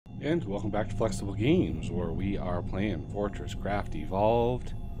And welcome back to Flexible Games, where we are playing FortressCraft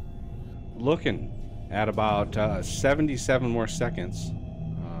Evolved. Looking at about 77 more seconds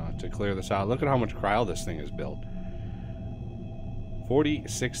to clear this out. Look at how much cryo this thing has built.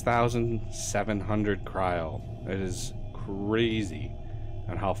 46,700 cryo. It is crazy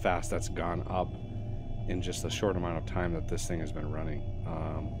on how fast that's gone up in just a short amount of time that this thing has been running.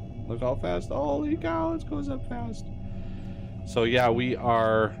 Look how fast. Holy cow, it goes up fast. So yeah, we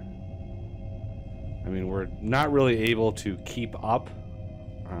are... I mean, we're not really able to keep up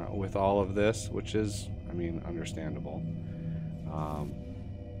with all of this, which is, I mean, understandable.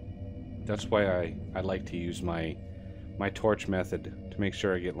 That's why I like to use my torch method to make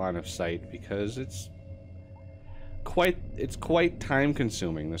sure I get line of sight, because it's quite time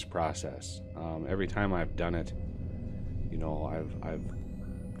consuming, this process. Every time I've done it, you know, I've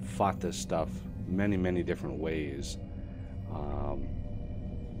fought this stuff many different ways,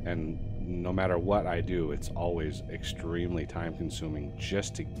 and no matter what I do, it's always extremely time consuming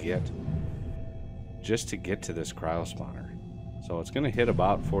just to get to this cryo spawner. So it's going to hit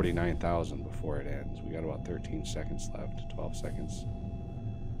about 49,000 before it ends. We got about 13 seconds left, 12 seconds.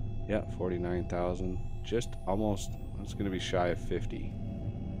 Yeah, 49,000. Just almost, it's going to be shy of 50.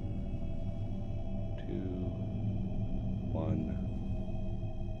 2,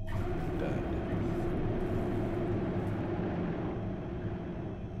 1, done.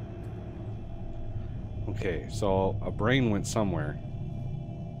 Okay, so a brain went somewhere.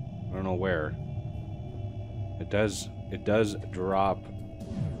 I don't know where. It does drop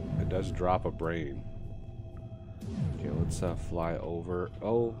a brain. Okay, let's fly over.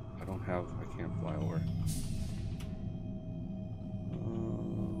 Oh, I can't fly over.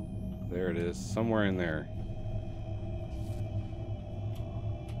 There it is, somewhere in there.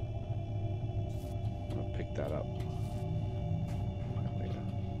 I'll pick that up.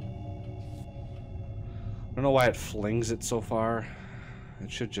 I don't know why it flings it so far. It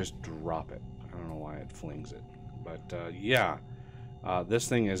should just drop it. I don't know why it flings it. But yeah, this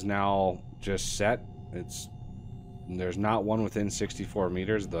thing is now just set. There's not one within 64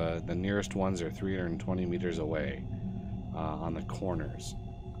 meters. The nearest ones are 320 meters away on the corners.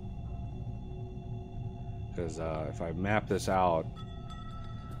 Because if I map this out,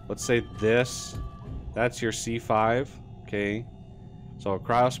 let's say that's your C5, okay? So a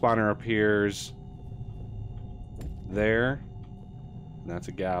cryo spawner appears there, and that's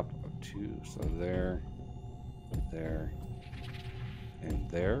a gap of 2, so there, and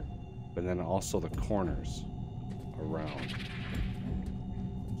there, but then also the corners around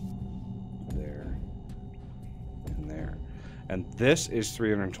there and there, and this is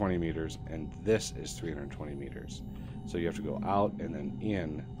 320 meters and this is 320 meters, so you have to go out and then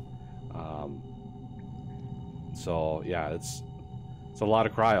in. So yeah, it's a lot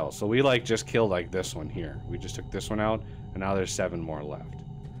of cryo. So we just killed this one here. We just took this one out, and now there's 7 more left.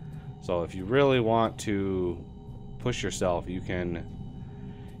 So if you really want to push yourself, you can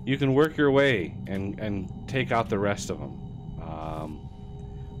work your way and take out the rest of them,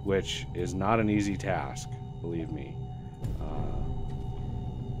 which is not an easy task, believe me.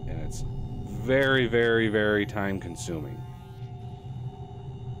 And it's very time consuming.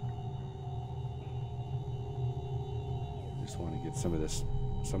 Just want to get some of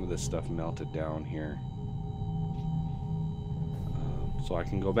this stuff melted down here, so I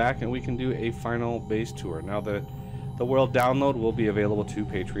can go back and we can do a final base tour. Now the world download will be available to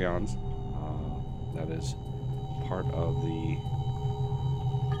Patreons. That is part of the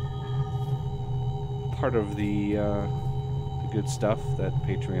good stuff that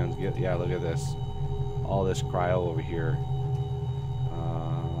Patreons get. Yeah, look at this, all this cryo over here.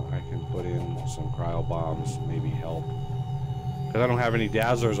 I can put in some cryo bombs, maybe help. Because I don't have any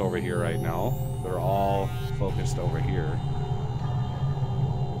dazzlers over here right now. They're all focused over here.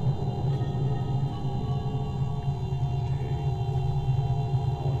 Okay.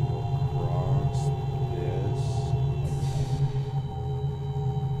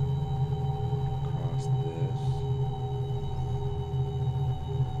 Across this.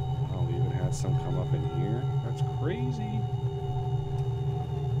 Oh, we even had some come up in here. That's crazy.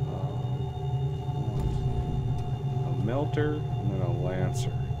 Melter and then a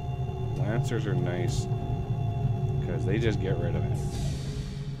lancer. Lancers are nice because they just get rid of it.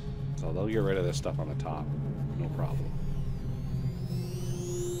 So they'll get rid of this stuff on the top, no problem.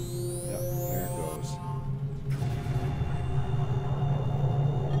 Yep, there it goes.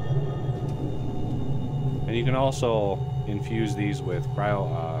 And you can also infuse these with cryo,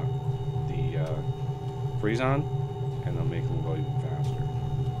 freeze-on, and they'll make them go even faster.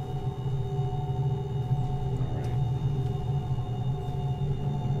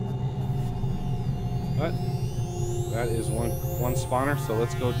 But that is one spawner, so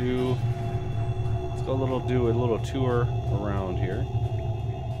let's go do a little tour around here.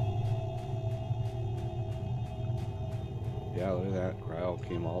 Yeah, look at that. Cryo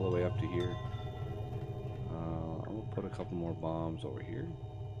came all the way up to here. I'll put a couple more bombs over here.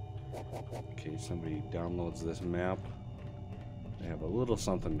 Okay, somebody downloads this map. They have a little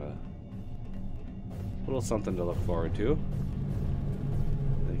something to look forward to.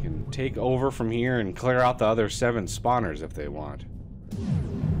 They can take over from here and clear out the other 7 spawners if they want.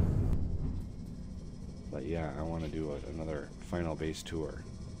 But yeah, I want to do another final base tour.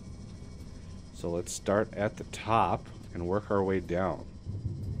 So let's start at the top and work our way down.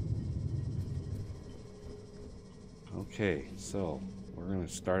 Okay, so we're going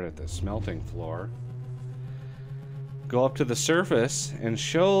to start at the smelting floor. Go up to the surface and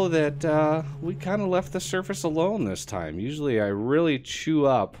show that we kind of left the surface alone this time. Usually I really chew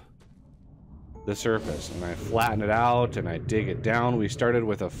up the surface and I flatten it out and I dig it down. We started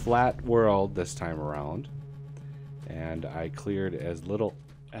with a flat world this time around, and I cleared as little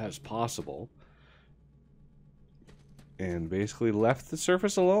as possible and basically left the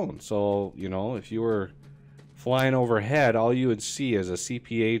surface alone. So, you know, if you were flying overhead, all you would see is a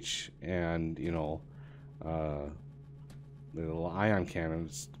CPH and, you know, the little ion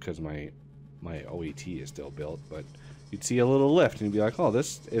cannons, because my OET is still built, but you'd see a little lift and you'd be like, oh,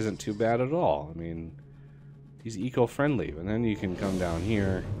 this isn't too bad at all. I mean, he's eco-friendly. And then you can come down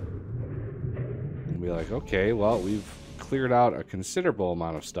here and be like, okay, well, we've cleared out a considerable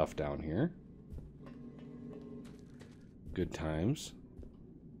amount of stuff down here. Good times.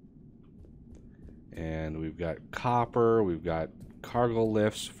 And we've got copper, we've got cargo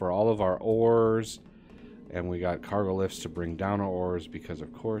lifts for all of our ores, and we got cargo lifts to bring down our ores because,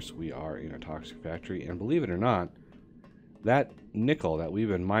 of course, we are in a toxic factory. And believe it or not, that nickel that we've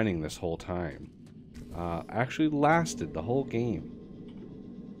been mining this whole time actually lasted the whole game,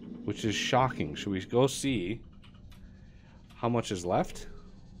 which is shocking. Should we go see how much is left?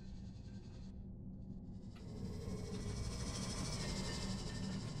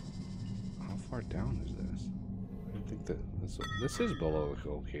 How far down is this? I think that this is below the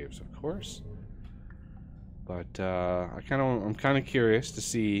coal caves, of course. But I'm kind of curious to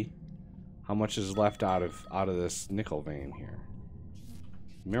see how much is left out of this nickel vein here.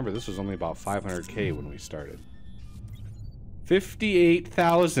 Remember, this was only about 500k when we started.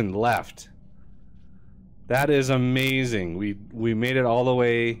 58,000 left. That is amazing. We made it all the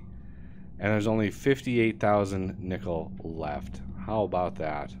way, and there's only 58,000 nickel left. How about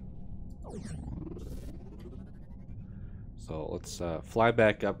that? So let's fly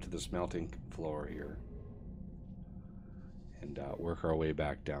back up to the smelting floor here and work our way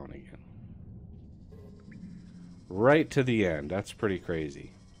back down again. Right to the end. That's pretty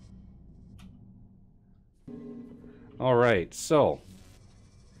crazy. Alright, so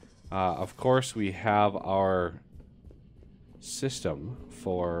of course we have our system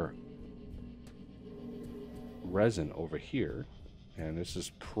for resin over here, and this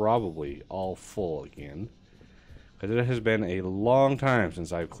is probably all full again because it has been a long time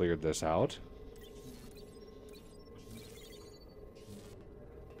since I've cleared this out.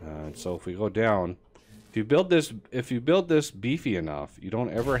 And so if we go down, if you build this beefy enough, you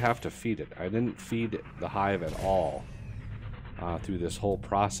don't ever have to feed it. I didn't feed the hive at all through this whole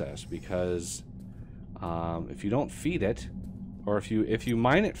process because if you don't feed it, or if you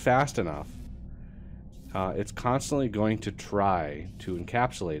mine it fast enough, it's constantly going to try to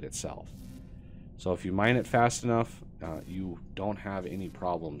encapsulate itself. So if you mine it fast enough, you don't have any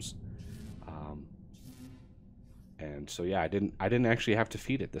problems. And so yeah, I didn't actually have to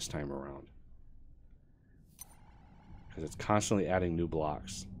feed it this time around because it's constantly adding new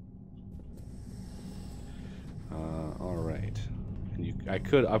blocks. All right, and I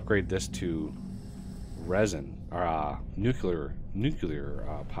could upgrade this to resin or nuclear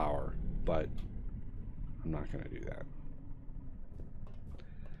power, but I'm not going to do that.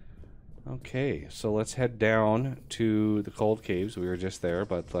 Okay, so let's head down to the cold caves. We were just there,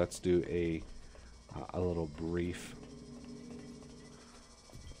 but let's do a little brief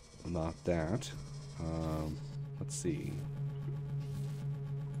about that. Let's see.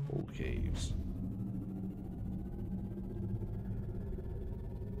 Cold caves.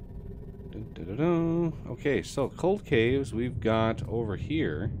 Okay, so cold caves we've got over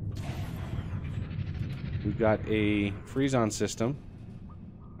here. We've got a freeze-on system.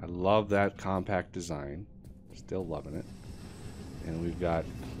 I love that compact design. Still loving it. And we've got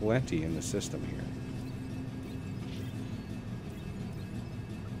plenty in the system here.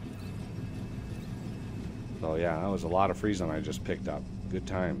 So yeah, that was a lot of freeze-on I just picked up. Good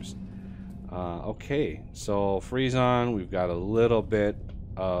times. Okay, so freeze on. We've got a little bit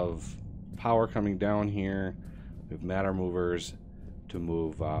of power coming down here. We have matter movers to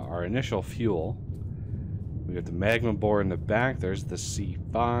move our initial fuel. We got the magma bore in the back. There's the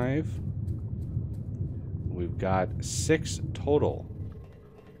C5. We've got 6 total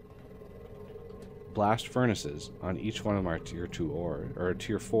blast furnaces on each one of our tier 2 ores, or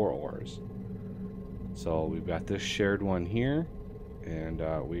tier 4 ores. So we've got this shared one here, and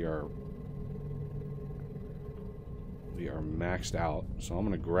we are maxed out. So I'm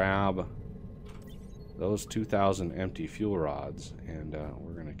going to grab those 2,000 empty fuel rods, and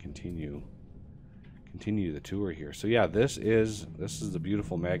we're going to continue the tour here. So yeah, this is the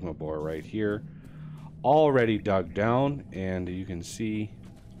beautiful magma bore right here, already dug down, and you can see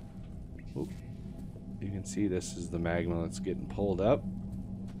this is the magma that's getting pulled up.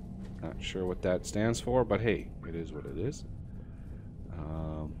 Not sure what that stands for, but hey, it is what it is.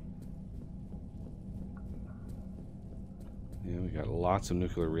 Yeah, we got lots of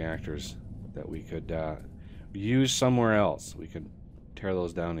nuclear reactors that we could use somewhere else. We could tear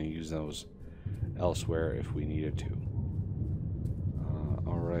those down and use those elsewhere if we needed to.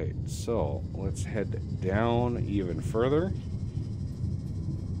 Alright, so let's head down even further.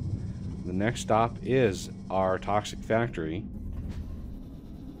 The next stop is our toxic factory.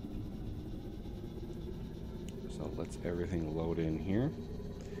 So let's everything load in here.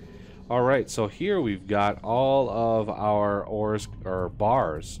 Alright, so here we've got all of our ores, or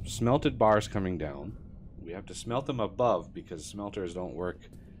bars, smelted bars coming down. We have to smelt them above because smelters don't work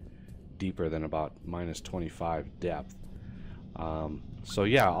deeper than about -25 depth. So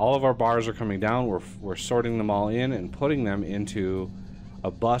yeah, all of our bars are coming down. We're sorting them all in and putting them into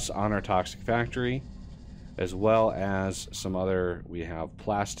a bus on our toxic factory, as well as some other. We have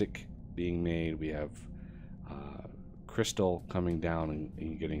plastic being made. We have crystal coming down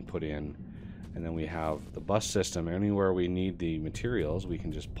and getting put in, and then we have the bus system. Anywhere we need the materials, we can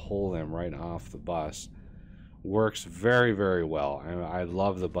just pull them right off the bus. Works very, very well. I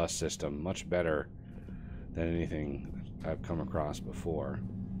love the bus system, much better than anything I've come across before.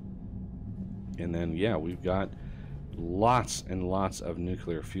 And then yeah, we've got lots and lots of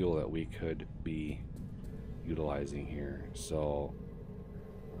nuclear fuel that we could be utilizing here. So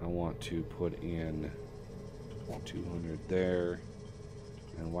I want to put in 200 there.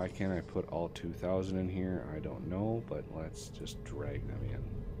 And why can't I put all 2,000 in here? I don't know, but let's just drag them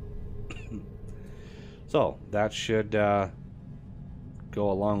in. So that should go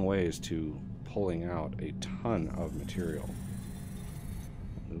a long ways to pulling out a ton of material.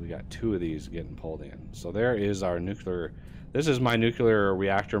 We got 2 of these getting pulled in. So there is our nuclear. This is my nuclear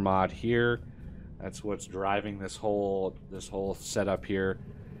reactor mod here. That's what's driving this whole setup here.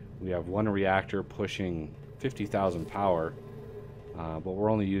 We have 1 reactor pushing 50,000 power, but we're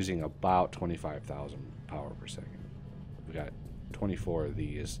only using about 25,000 power per second. We got 24 of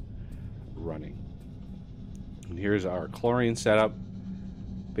these running. And here's our chlorine setup.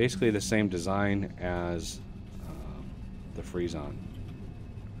 Basically the same design as the freeze-on.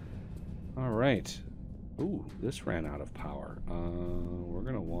 All right. Ooh, this ran out of power. We're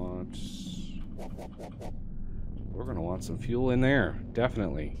gonna want some fuel in there,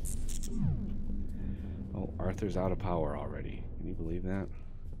 definitely. Oh, Arthur's out of power already. Can you believe that?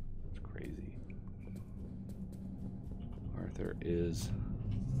 It's crazy. Arthur is.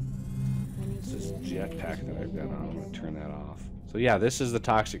 It's this jetpack that I've got on. I'm gonna turn that off. So yeah, this is the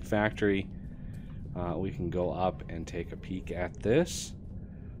toxic factory. We can go up and take a peek at this.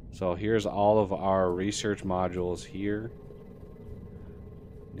 So here's all of our research modules here.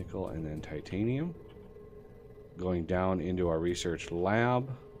 Nickel and then titanium. Going down into our research lab,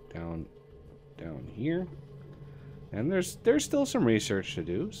 down here. And there's still some research to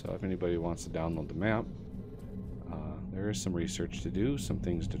do, so if anybody wants to download the map, there is some research to do, some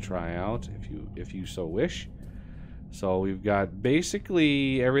things to try out if you so wish. So we've got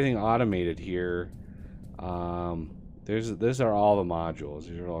basically everything automated here. These are all the modules.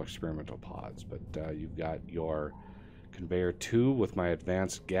 These are all experimental pods, but you've got your conveyor 2 with my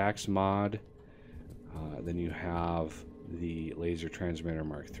advanced GACs mod. Then you have the laser transmitter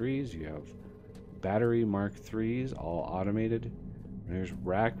Mark 3s. You have battery Mark 3s, all automated. There's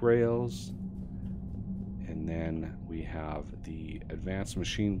rack rails. And then we have the advanced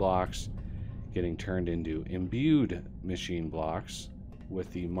machine blocks getting turned into imbued machine blocks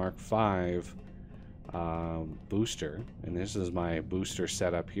with the Mark 5 booster. And this is my booster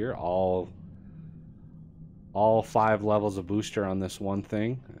setup here. All 5 levels of booster on this one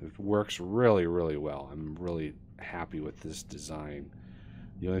thing. It works really, really well. I'm really happy with this design.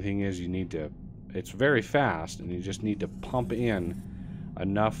 The only thing is it's very fast, and you just need to pump in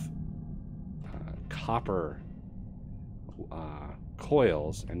enough copper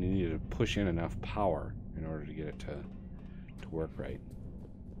coils, and you need to push in enough power in order to get it to work right.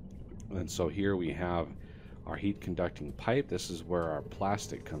 And so here we have our heat conducting pipe. This is where our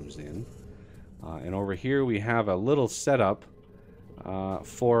plastic comes in. And over here we have a little setup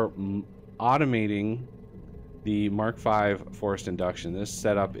for automating the Mark V forced induction. This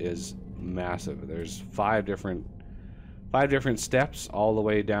setup is massive. There's five different steps all the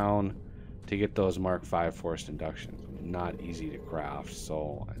way down to get those Mark V forced inductions. Not easy to craft,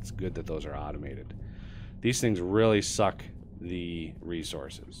 so it's good that those are automated. These things really suck the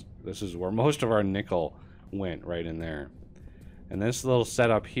resources. This is where most of our nickel went, right in there. And this little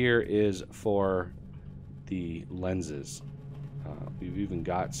setup here is for the lenses. We've even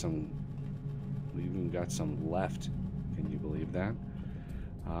got some left. Can you believe that?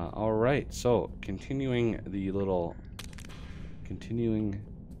 All right, so continuing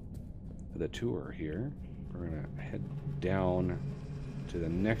the tour here, we're gonna head down to the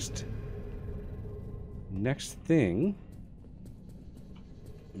next thing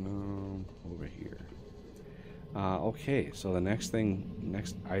over here. Okay, so the next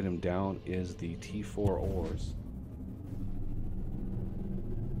item down is the T4 ores.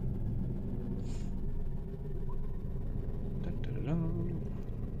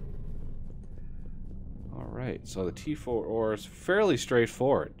 Alright, so the T4 ores, fairly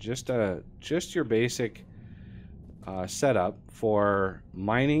straightforward. Just your basic setup for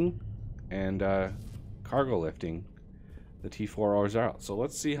mining and cargo lifting. The T4 ores are out. So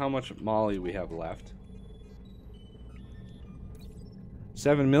let's see how much moly we have left.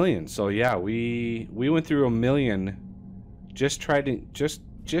 7 million. So yeah, we went through 1 million just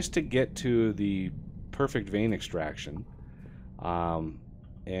to get to the perfect vein extraction.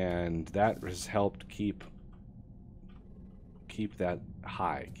 And that has helped keep that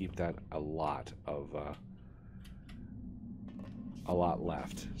high, keep that a lot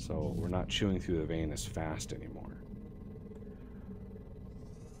left. So we're not chewing through the vein as fast anymore.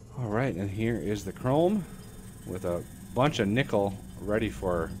 All right, and here is the chrome with a bunch of nickel ready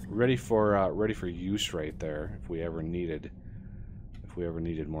for use right there if we ever needed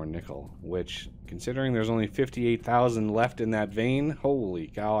more nickel, which, considering there's only 58,000 left in that vein, holy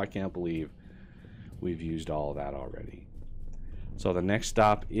cow, I can't believe we've used all of that already. So the next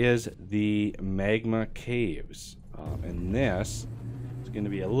stop is the magma caves, and this is going to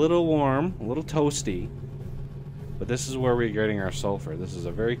be a little warm, a little toasty, but this is where we're getting our sulfur. This is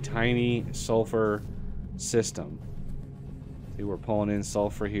a very tiny sulfur system. See, we're pulling in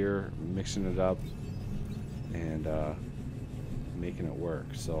sulfur here, mixing it up, and making it work.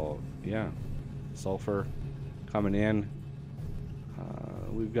 So yeah, sulfur coming in.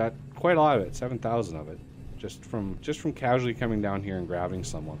 We've got quite a lot of it, 7,000 of it, just from casually coming down here and grabbing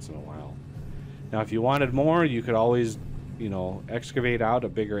some once in a while. Now, if you wanted more, you could always, excavate out a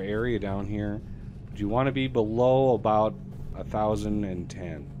bigger area down here. But you want to be below about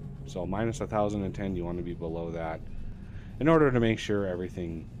 1,010. So minus 1,010, you want to be below that in order to make sure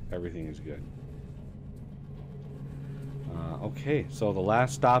everything is good. Okay, so the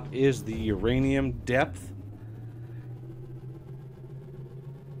last stop is the uranium depth.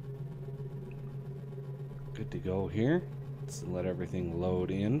 Good to go here. Let's let everything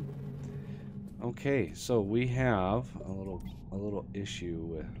load in. Okay, so we have a little issue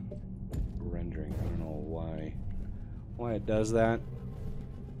with rendering. I don't know why it does that,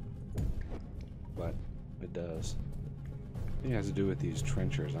 but it does. I think it has to do with these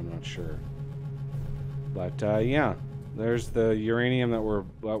trenchers. I'm not sure, but yeah. There's the uranium that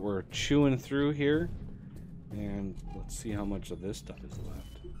we're chewing through here, and let's see how much of this stuff is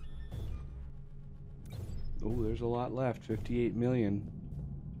left. Oh, there's a lot left. 58 million.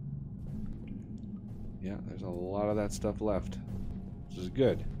 Yeah, there's a lot of that stuff left, which is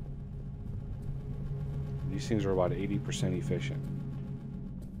good. These things are about 80% efficient.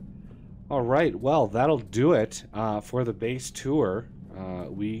 All right, well, that'll do it for the base tour.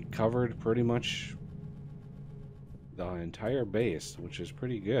 We covered pretty much the entire base, which is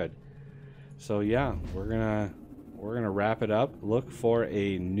pretty good. So yeah, we're gonna wrap it up. Look for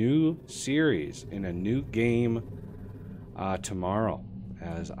a new series in a new game tomorrow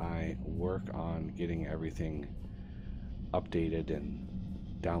as I work on getting everything updated and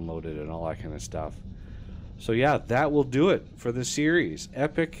downloaded and all that kind of stuff. So yeah, that will do it for the series.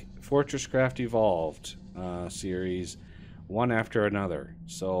 Epic FortressCraft Evolved series, one after another.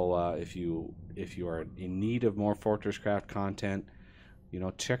 So if you are in need of more FortressCraft content,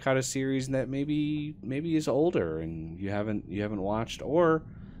 check out a series that maybe is older and you haven't watched, or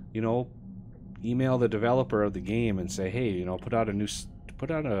email the developer of the game and say, hey, put out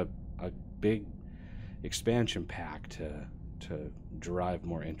a big expansion pack to drive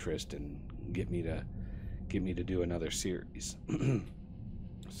more interest and get me to do another series.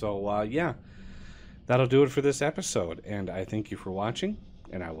 So yeah, that'll do it for this episode, and I thank you for watching,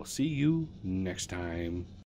 and I will see you next time.